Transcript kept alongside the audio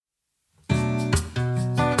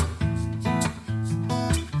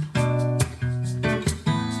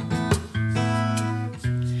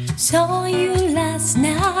saw you last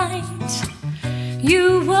night.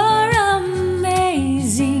 You were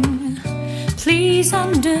amazing. Please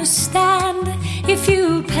understand if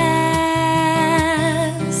you pass,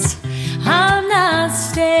 I'm not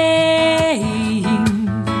staying.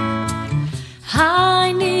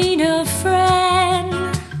 I need a friend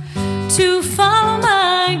to follow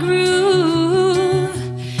my groove.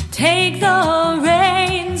 Take the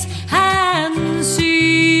reins and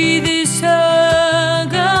see this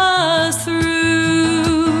circus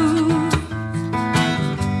through.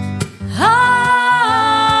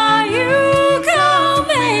 Are you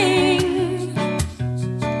coming?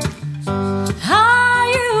 Are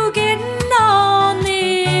you getting on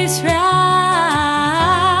this ride?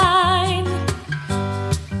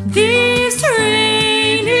 This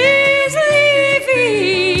train is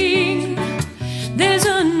leaving. There's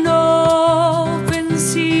an open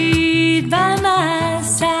seat by my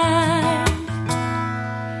side.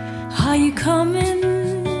 Are you coming?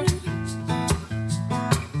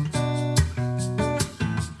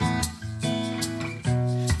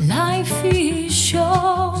 Life is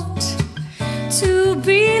short to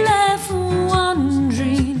be left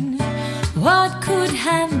wondering what could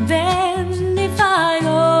have been.